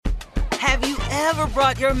Have you ever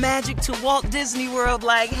brought your magic to Walt Disney World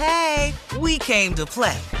like, hey, we came to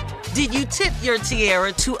play? Did you tip your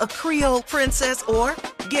tiara to a Creole princess or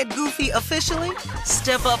get goofy officially?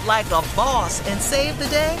 Step up like a boss and save the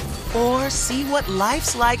day? Or see what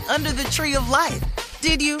life's like under the tree of life?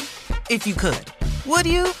 Did you? If you could. Would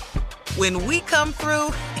you? When we come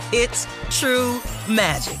through, it's true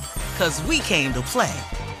magic. 'Cause we came to play.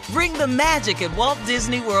 Bring the magic at Walt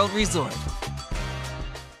Disney World Resort.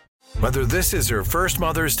 Whether this is her first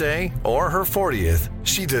Mother's Day or her 40th,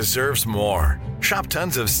 she deserves more. Shop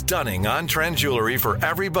tons of stunning on-trend jewelry for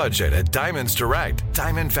every budget at Diamonds Direct.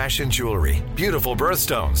 Diamond fashion jewelry, beautiful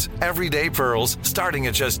birthstones, everyday pearls starting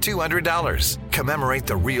at just $200. Commemorate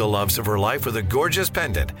the real loves of her life with a gorgeous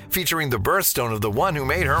pendant featuring the birthstone of the one who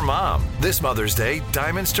made her mom. This Mother's Day,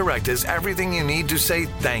 Diamonds Direct is everything you need to say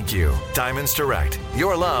thank you. Diamonds Direct,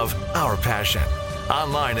 your love, our passion.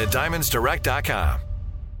 Online at diamondsdirect.com.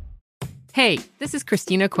 Hey, this is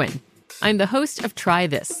Christina Quinn. I'm the host of Try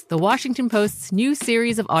This, the Washington Post's new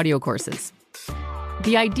series of audio courses.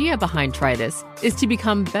 The idea behind Try This is to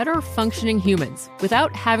become better functioning humans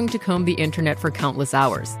without having to comb the internet for countless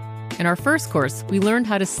hours. In our first course, we learned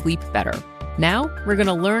how to sleep better. Now, we're going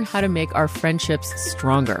to learn how to make our friendships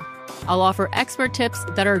stronger. I'll offer expert tips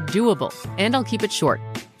that are doable, and I'll keep it short.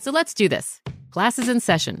 So let's do this. Class is in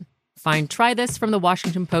session. Find Try This from the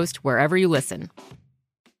Washington Post wherever you listen.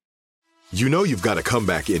 You know you've got a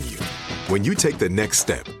comeback in you. When you take the next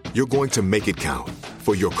step, you're going to make it count.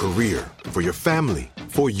 For your career, for your family,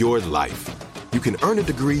 for your life. You can earn a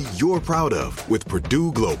degree you're proud of with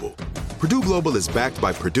Purdue Global. Purdue Global is backed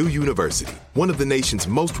by Purdue University, one of the nation's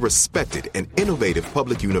most respected and innovative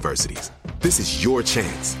public universities. This is your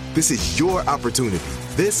chance. This is your opportunity.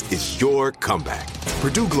 This is your comeback.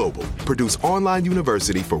 Purdue Global, Purdue's online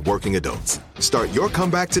university for working adults. Start your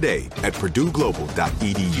comeback today at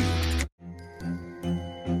purdueglobal.edu.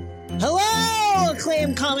 Hello,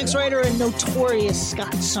 acclaimed comics writer and notorious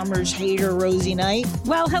Scott Summers hater, Rosie Knight.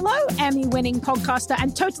 Well, hello, Emmy-winning podcaster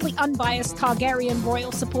and totally unbiased Targaryen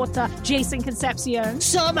royal supporter, Jason Concepcion.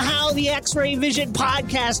 Somehow the X-Ray Vision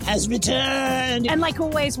podcast has returned. And like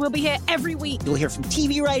always, we'll be here every week. You'll hear from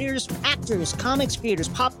TV writers, actors, comics creators,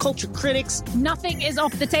 pop culture critics. Nothing is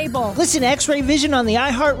off the table. Listen to X-Ray Vision on the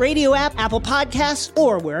iHeartRadio app, Apple Podcasts,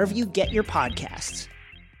 or wherever you get your podcasts.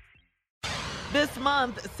 This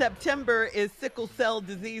month, September, is Sickle Cell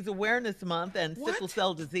Disease Awareness Month, and sickle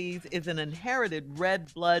cell disease is an inherited red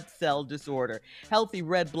blood cell disorder. Healthy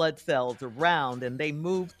red blood cells are round, and they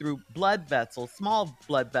move through blood vessels, small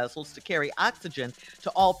blood vessels, to carry oxygen to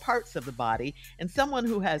all parts of the body. And someone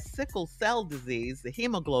who has sickle cell disease, the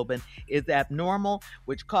hemoglobin is abnormal,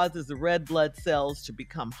 which causes the red blood cells to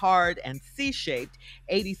become hard and C-shaped.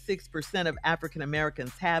 86% of African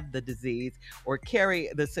Americans have the disease or carry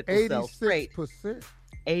the sickle cell trait.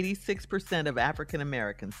 86% of African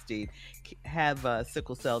Americans, Steve, have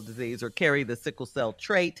sickle cell disease or carry the sickle cell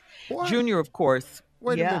trait. What? Junior, of course.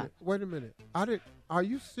 Wait a minute. Are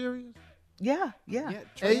you serious? Yeah.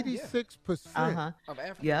 86% of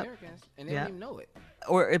African Americans, and they don't even know it.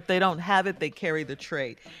 Or if they don't have it, they carry the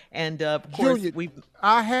trait. And of course, Junior,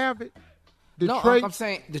 I have it. I'm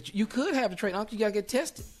saying that you could have the trait. Uncle, you gotta get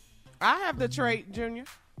tested. I have the trait, Junior.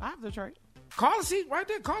 I have the trait. Carla, see right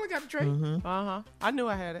there. Carla got the trait. Mm-hmm. I knew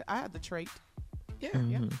I had it. I had the trait. Yeah.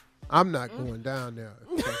 Mm-hmm. Yeah. I'm not going down there.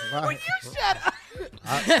 Well, you shut up. If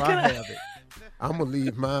I have it, I'm gonna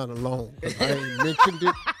leave mine alone. 'Cause I ain't mentioned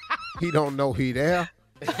it. He don't know he there.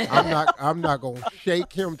 I'm not gonna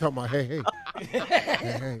shake him. Talking about hey.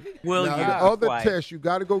 Well, now, the other tests, you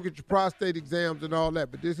got to go get your prostate exams and all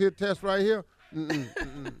that. But this here test right here. No.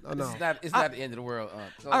 It's not the end of the world.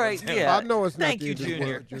 All right, yeah. I know it's not the end of the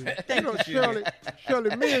world, Junior.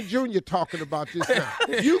 Shirley, me and Junior talking about this now.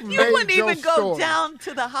 You wouldn't even go down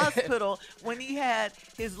to the hospital when he had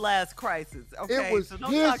his last crisis. Okay, it was so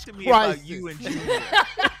don't his talk to me crisis. about you and Junior.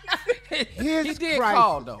 He did crisis.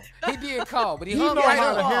 call, though. He did call, but he know hung right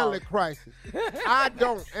how up. to handle a crisis. I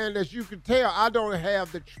don't, and as you can tell, I don't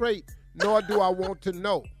have the trait, nor do I want to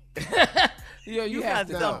know. You have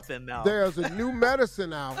something now. There's a new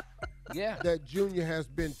medicine out Yeah. that Junior has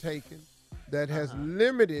been taking that has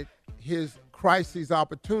limited his crisis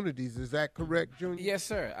opportunities. Is that correct, Junior? Yes,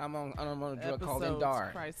 sir. I'm on a drug called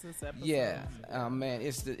Endar. Crisis episodes. Yeah. Man,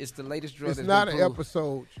 it's the latest drug. It's that's not been an proved.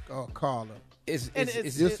 episode, Carla. It's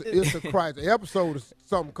a crisis. The episode is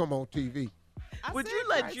something come on TV. Would you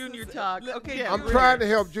let Junior talk? Okay, I'm trying to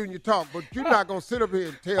help Junior talk, but you're not going to sit up here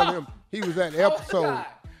and tell him he was at the episode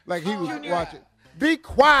like he was watching. Be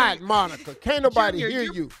quiet, Monica. Can't nobody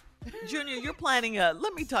hear you. Junior, you're planning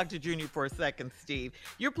let me talk to Junior for a second, Steve.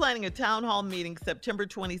 You're planning a town hall meeting September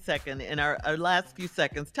 22nd. In our last few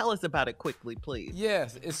seconds, tell us about it quickly, please.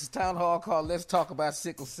 Yes, it's a town hall called Let's Talk About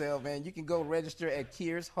Sickle Cell, man. You can go register at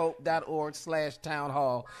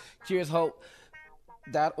KiersHope.org/townhall.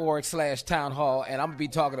 KiersHope.org/townhall, and I'm going to be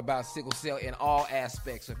talking about sickle cell in all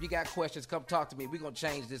aspects. So if you got questions, come talk to me. We're going to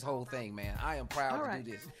change this whole thing, man. I am proud to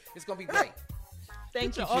do this. It's going to be great.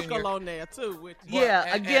 Thank you, Get Junior. your uncle on there, too. With you.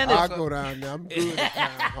 Yeah, again, I'll go down there. I'm good at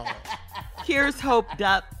town hall.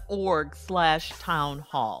 KiersHope.org/town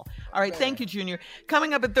hall. All right, thank you, Junior.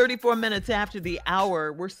 Coming up at 34 minutes after the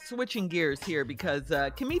hour, we're switching gears here because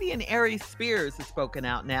comedian Aries Spears has spoken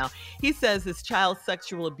out now. He says his child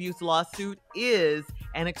sexual abuse lawsuit is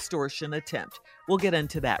an extortion attempt. We'll get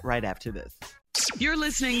into that right after this. You're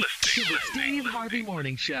listening to the Steve Harvey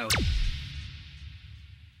Morning Show.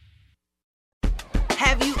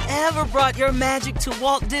 Have you ever brought your magic to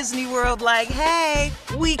Walt Disney World like, hey,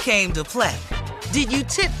 we came to play? Did you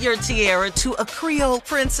tip your tiara to a Creole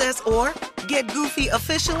princess or get goofy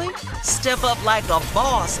officially? Step up like a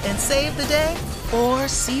boss and save the day? Or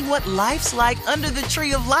see what life's like under the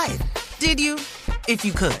tree of life? Did you? If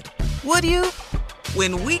you could. Would you?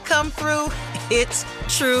 When we come through, it's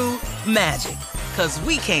true magic. 'Cause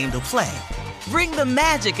we came to play. Bring the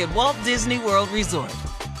magic at Walt Disney World Resort.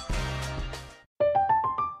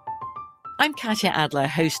 I'm Katya Adler,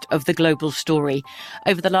 host of The Global Story.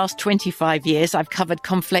 Over the last 25 years, I've covered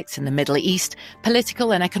conflicts in the Middle East,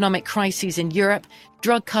 political and economic crises in Europe,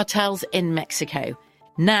 drug cartels in Mexico.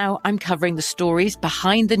 Now I'm covering the stories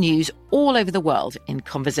behind the news all over the world in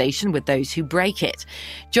conversation with those who break it.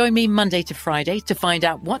 Join me Monday to Friday to find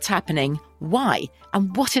out what's happening, why,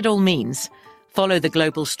 and what it all means. Follow The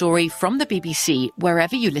Global Story from the BBC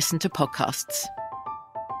wherever you listen to podcasts.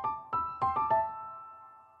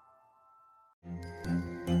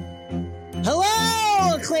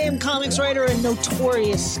 Hello, acclaimed comics writer and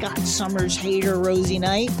notorious Scott Summers hater, Rosie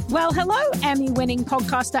Knight. Well, hello, Emmy-winning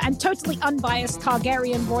podcaster and totally unbiased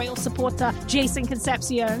Targaryen royal supporter, Jason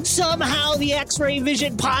Concepcion. Somehow the X-Ray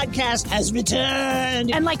Vision podcast has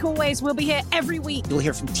returned. And like always, we'll be here every week. You'll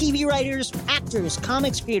hear from TV writers, actors,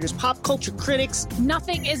 comics creators, pop culture critics.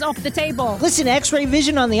 Nothing is off the table. Listen to X-Ray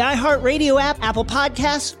Vision on the iHeartRadio app, Apple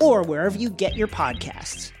Podcasts, or wherever you get your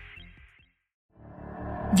podcasts.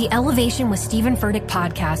 The Elevation with Stephen Furtick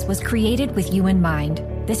podcast was created with you in mind.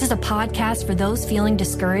 This is a podcast for those feeling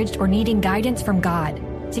discouraged or needing guidance from God.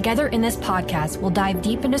 Together in this podcast, we'll dive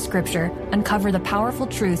deep into Scripture, uncover the powerful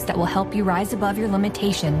truths that will help you rise above your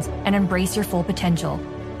limitations and embrace your full potential.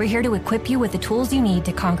 We're here to equip you with the tools you need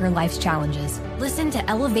to conquer life's challenges. Listen to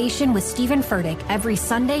Elevation with Stephen Furtick every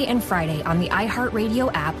Sunday and Friday on the iHeartRadio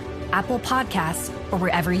app, Apple Podcasts, or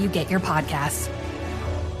wherever you get your podcasts.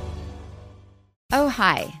 Oh,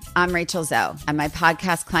 hi, I'm Rachel Zoe, and my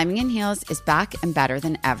podcast, Climbing in Heels, is back and better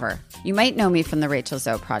than ever. You might know me from the Rachel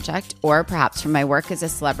Zoe Project, or perhaps from my work as a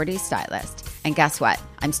celebrity stylist. And guess what?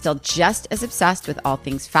 I'm still just as obsessed with all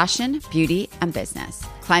things fashion, beauty, and business.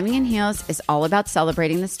 Climbing in Heels is all about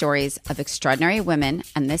celebrating the stories of extraordinary women,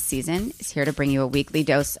 and this season is here to bring you a weekly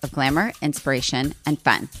dose of glamour, inspiration, and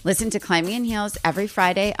fun. Listen to Climbing in Heels every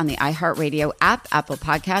Friday on the iHeartRadio app, Apple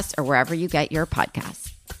Podcasts, or wherever you get your podcasts.